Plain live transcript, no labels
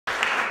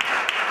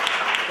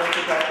Thank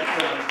you, Dr.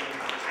 Jones.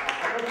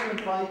 I'd like to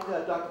invite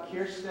Dr.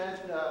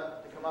 Keirstead to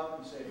come up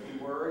and say a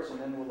few words, and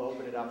then we'll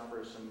open it up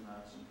for some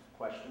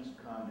questions and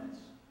comments.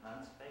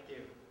 Hans? Thank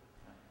you.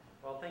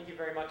 Well, thank you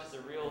very much. It's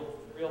a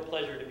real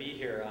pleasure to be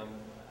here. I'm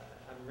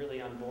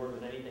really on board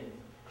with anything,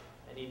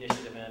 any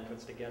initiative Anne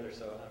puts together,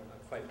 so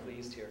I'm quite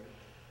pleased here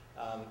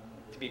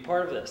to be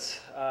part of this.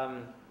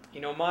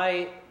 You know,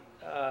 my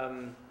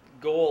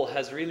goal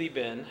has really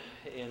been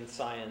in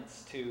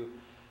science to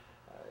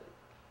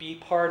be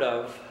part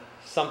of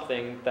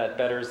something that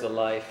betters the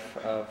life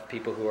of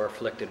people who are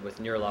afflicted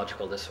with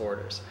neurological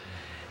disorders.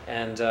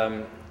 And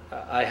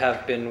I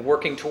have been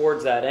working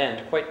towards that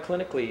end, quite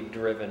clinically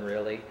driven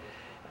really,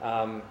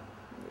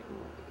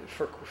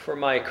 for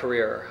my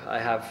career. I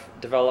have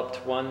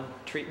developed one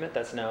treatment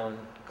that's now in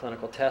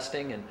clinical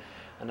testing, and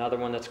another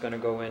one that's going to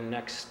go in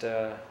next,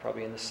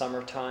 probably in the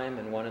summertime,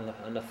 and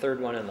and the third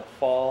one in the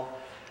fall.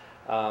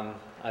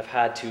 I've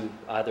had to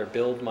either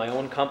build my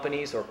own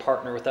companies or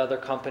partner with other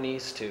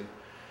companies to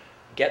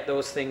get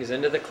those things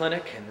into the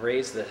clinic and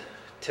raise the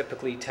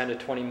typically $10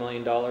 to $20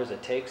 million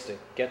it takes to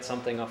get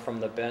something up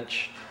from the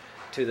bench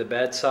to the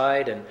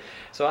bedside. And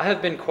so I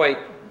have been quite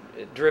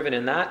driven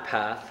in that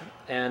path.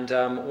 And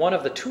one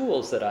of the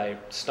tools that I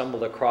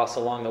stumbled across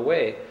along the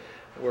way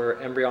were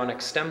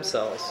embryonic stem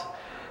cells.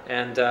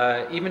 And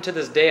even to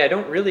this day, I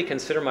don't really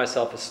consider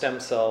myself a stem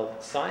cell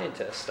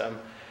scientist. I'm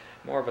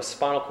more of a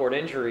spinal cord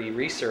injury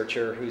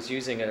researcher who's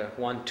using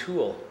one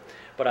tool.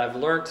 But I've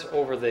learned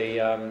over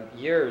the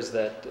years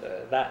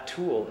that that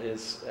tool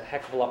is a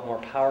heck of a lot more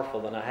powerful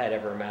than I had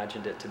ever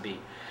imagined it to be.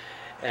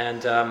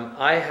 And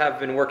I have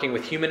been working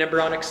with human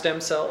embryonic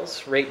stem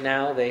cells. Right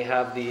now they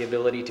have the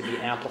ability to be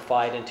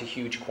amplified into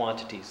huge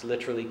quantities,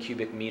 literally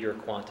cubic meter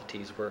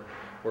quantities. We're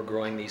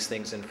growing these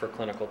things in for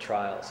clinical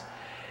trials.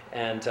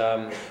 And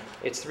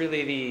it's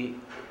really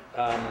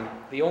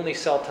the only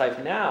cell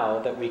type now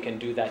that we can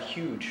do that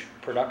huge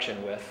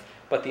production with,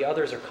 but the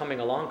others are coming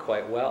along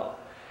quite well.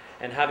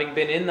 And having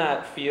been in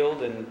that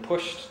field and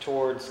pushed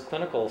towards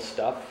clinical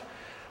stuff,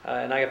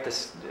 and I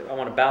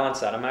want to balance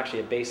that. I'm actually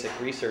a basic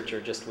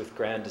researcher just with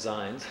grand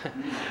designs.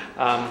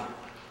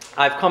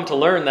 I've come to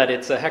learn that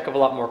it's a heck of a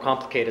lot more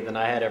complicated than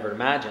I had ever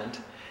imagined,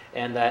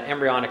 and that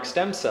embryonic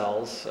stem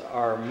cells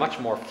are much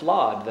more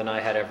flawed than I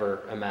had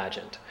ever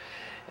imagined.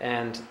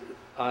 And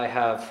I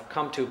have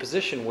come to a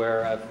position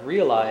where I've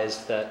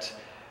realized that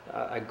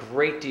a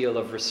great deal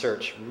of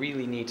research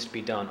really needs to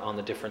be done on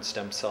the different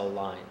stem cell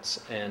lines.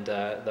 And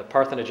the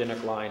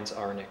parthenogenic lines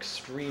are an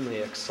extremely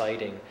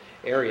exciting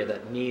area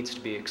that needs to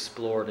be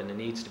explored, and it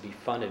needs to be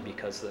funded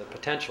because the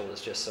potential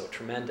is just so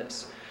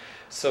tremendous.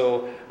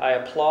 So I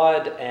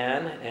applaud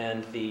Anne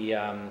and the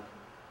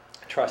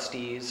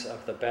trustees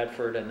of the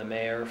Bedford and the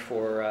mayor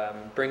for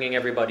bringing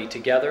everybody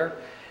together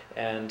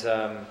and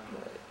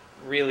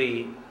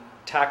really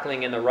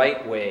tackling in the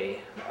right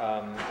way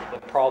the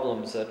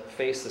problems that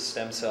face the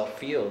stem cell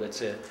field.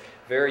 It's a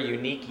very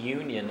unique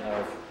union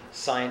of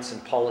science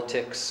and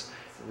politics,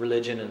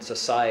 religion and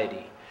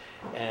society.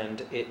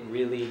 And it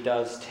really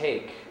does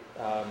take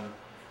a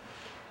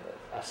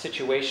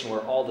situation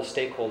where all the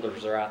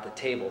stakeholders are at the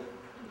table.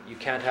 You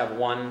can't have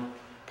one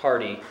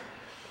party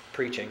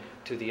preaching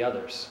to the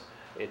others.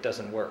 It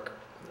doesn't work.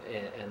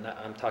 And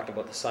I'm talking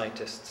about the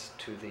scientists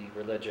to the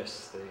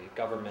religious, the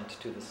government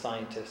to the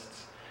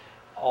scientists,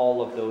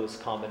 all of those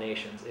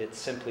combinations. It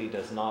simply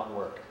does not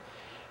work.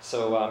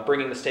 So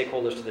bringing the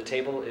stakeholders to the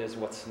table is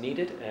what's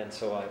needed, and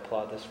so I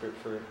applaud this group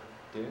for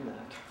doing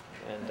that.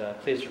 And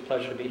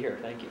pleasure to be here.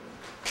 Thank you.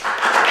 Thank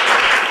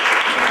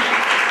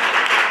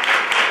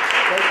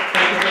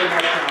you very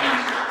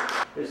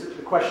much. There's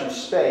the question of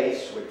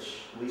space, which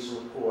Lisa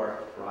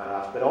Lepore brought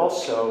up, but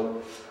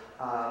also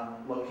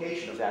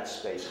location of that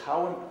space.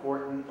 How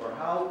important, or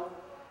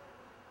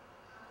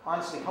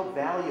honestly, how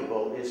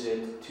valuable is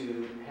it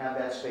to have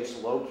that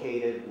space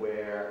located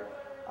where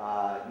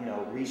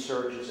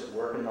researchers that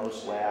work in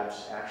those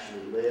labs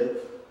actually live?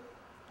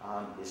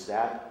 Is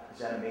that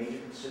a major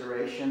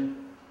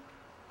consideration?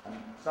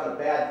 It's not a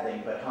bad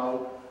thing, but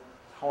how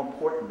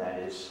important that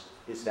is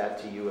that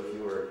to you if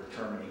you were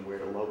determining where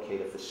to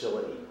locate a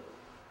facility?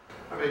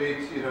 I mean,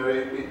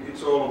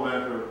 it's all a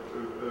matter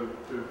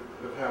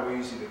of how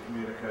easy the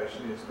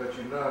communication is, but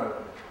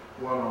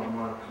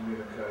one-on-one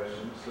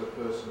communication, so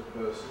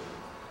person-to-person,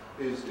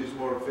 is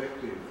more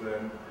effective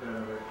than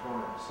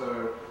electronic.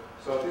 So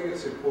I think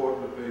it's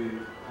important to be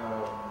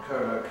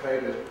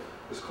co-located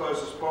as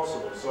close as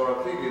possible. So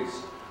I think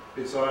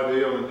it's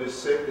ideal in this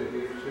sector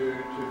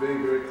here to be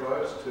very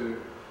close to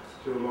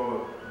a lot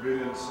of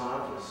brilliant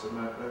scientists, and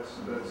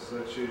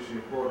that's hugely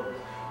important.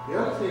 The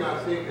other thing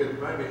I think, and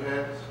maybe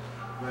Hans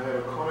may have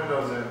a comment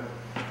on that,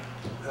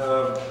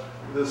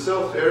 the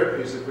cell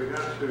therapies, if we're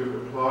going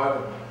to apply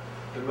them,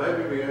 then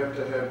maybe we have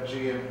to have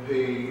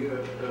GMP,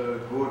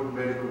 good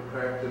medical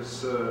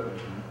practice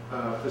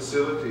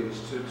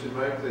facilities to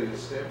make these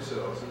stem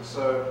cells. And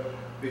so,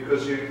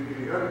 because if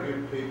you're going to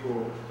give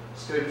people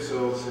stem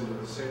cells into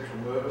the central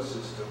nervous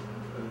system,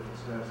 and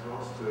it's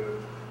nice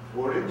to,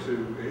 or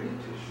into any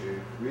tissue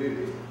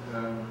really,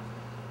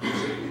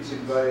 it's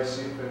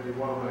invasive, and you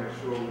want to make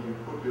sure when you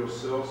put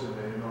yourselves in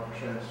there, you're not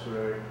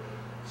transferring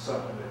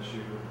something that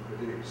you wouldn't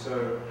predict.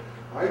 So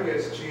I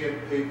guess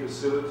GMP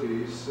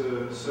facilities,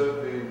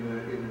 certainly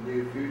in the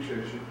near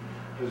future,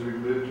 as we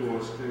move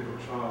towards clinical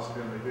trials, are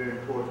going to be very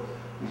important.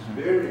 It's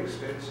very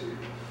expensive,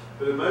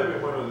 but it may be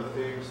one of the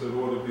things that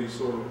ought to be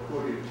sort of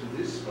put into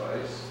this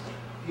space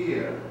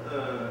here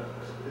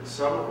at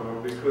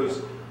Somerville,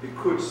 because it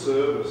could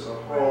service a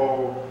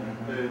whole,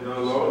 a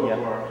lot of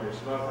laboratories.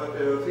 And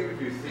I think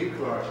if you think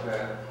like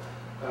that,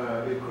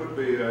 it could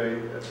be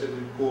an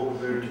important,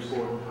 very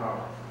important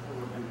part.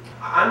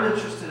 I'm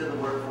interested in the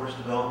workforce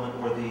development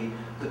or the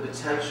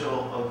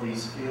potential of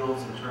these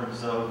fields in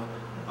terms of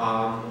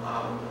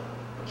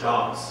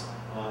jobs,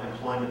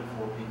 employment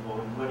for people.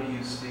 And what do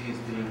you see as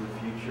being the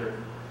future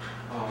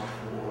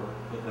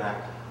for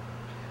that?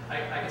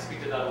 I can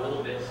speak to that a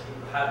little bit.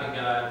 Having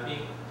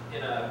being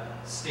in a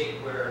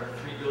state where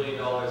 $3 billion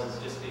is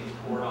just being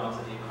poured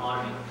onto the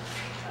economy,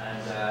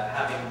 and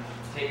having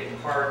taken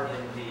part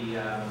in the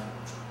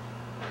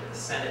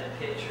Senate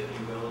pitch, if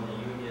you will, in the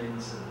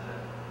unions and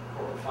the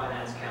corporate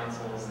finance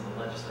councils and the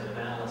legislative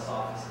analyst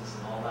offices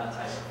and all that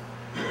type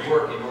of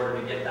work in order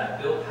to get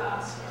that bill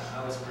passed,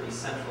 I was pretty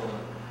central and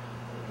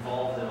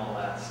involved in all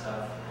that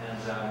stuff.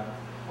 And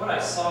what I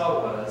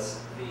saw was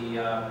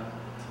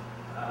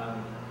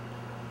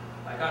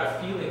I got a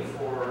feeling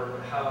for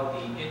how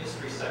the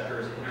industry sector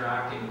is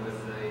interacting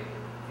with the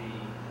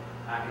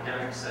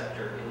academic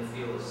sector in the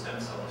field of stem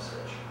cell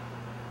research.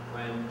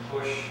 When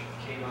Bush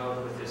came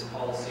out with his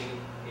policy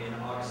in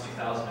August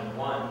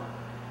 2001,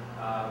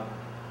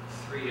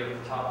 3 of the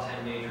top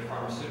 10 major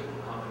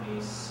pharmaceutical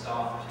companies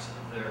stopped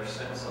their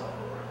stem cell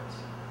programs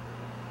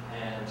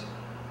and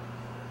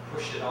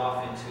pushed it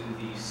off into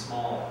the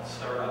small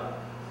startup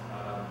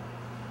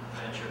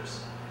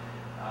ventures.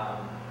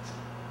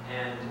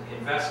 And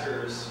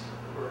investors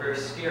were very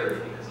scary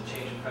because a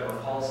change in federal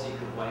policy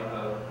could wipe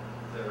out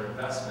their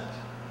investment.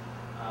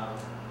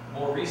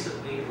 More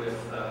recently, with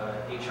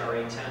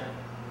HRA 10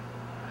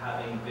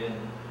 having been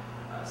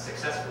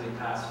successfully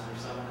passed through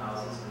some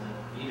houses and then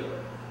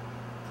vetoed,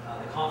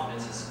 the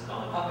confidence has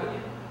gone up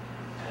again.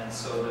 And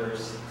so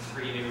there's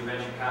 3 new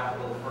venture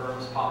capital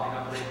firms popping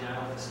up right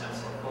now with a stem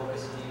cell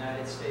focus in the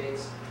United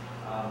States.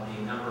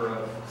 The number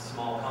of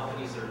small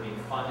companies that are being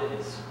funded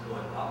is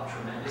going up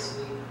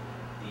tremendously.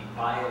 The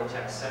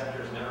biotech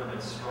sector has never been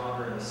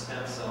stronger, and the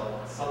stem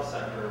cell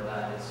subsector of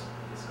that is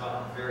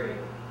gotten very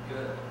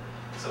good.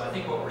 So I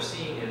think what we're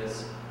seeing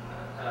is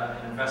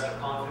an investor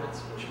confidence,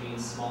 which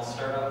means small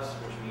startups,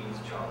 which means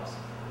jobs.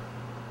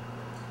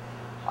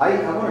 I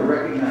want to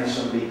recognize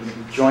somebody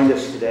who joined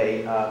us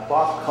today.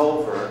 Bob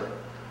Culver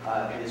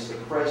is the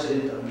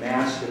president of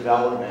Mass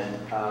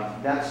Development.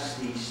 That's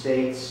the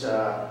state's,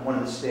 one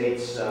of the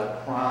state's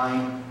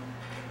prime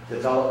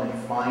development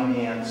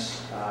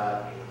finance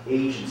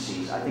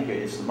agencies. I think it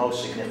is the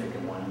most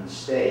significant one in the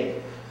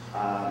state.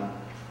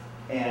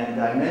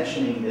 And I'm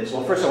mentioning this,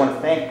 well, first I want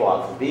to thank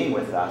Bob for being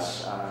with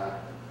us.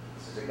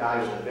 This is a guy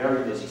with a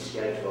very busy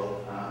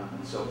schedule,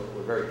 and so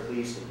we're very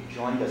pleased that you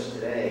joined us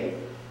today.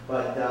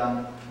 But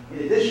in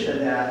addition to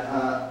that,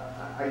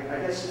 I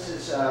guess this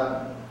is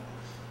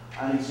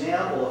an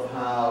example of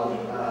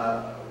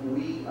how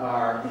we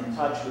are in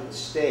touch with the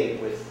state,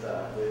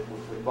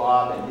 with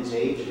Bob and his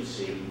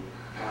agency,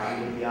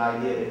 with the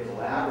idea that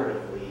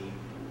collaboratively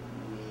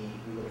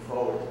we look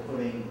forward to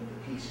putting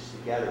the pieces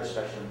together,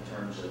 especially in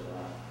terms of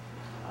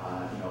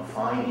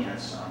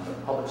finance on the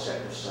public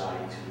sector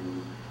side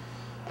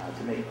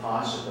to make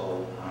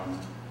possible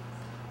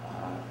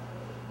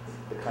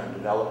the kind of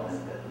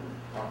development that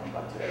we're talking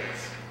about today.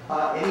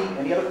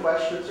 Any other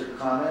questions or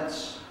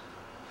comments?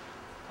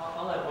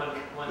 I'll add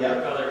one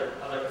other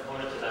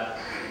component to that.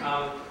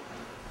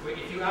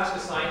 If you ask a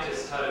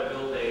scientist how to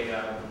build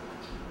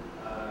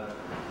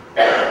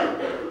an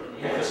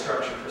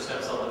infrastructure for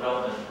stem cell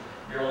development,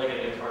 you're only going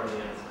to get part of the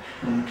answer.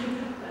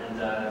 And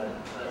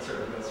that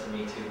certainly goes for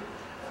me too.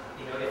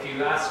 You know, if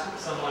you ask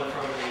someone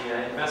from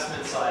the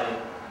investment side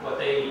what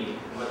they need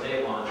and what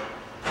they want,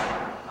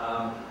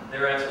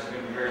 their answers are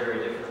going to be very, very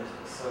different.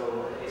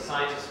 So a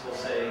scientist will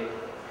say,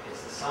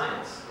 it's the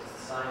science, it's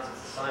the science,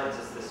 it's the science,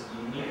 it's this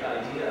unique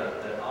idea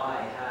that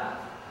I have,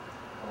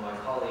 or my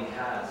colleague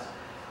has.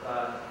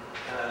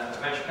 A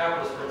venture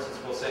capitalist, for instance,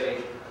 will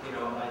say, you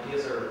know,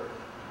 ideas are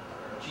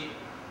cheap,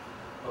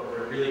 but what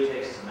it really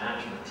takes is a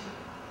management team.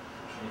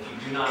 And if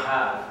you do not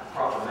have a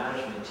proper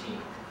management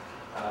team,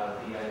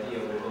 the idea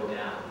will go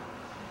down.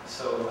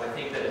 So I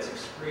think that it's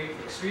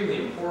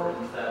extremely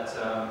important that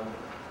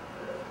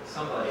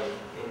somebody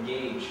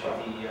engage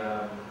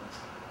the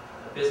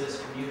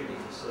business community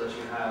so that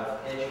you have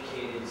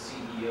educated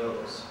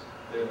CEOs.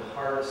 They're the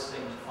hardest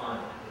thing to find.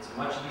 It's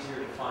much easier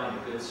to find a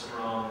good,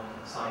 strong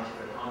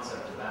scientific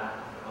concept to back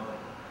the company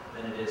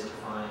than it is to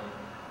find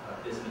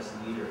a business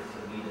leader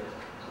to lead it.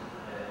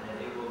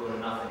 And it will go to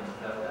nothing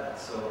without that.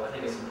 So I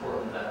think it's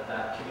important that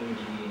that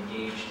community be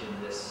engaged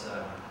in this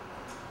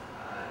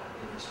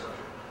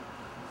infrastructure.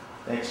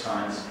 Thanks,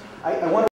 Hans. I want to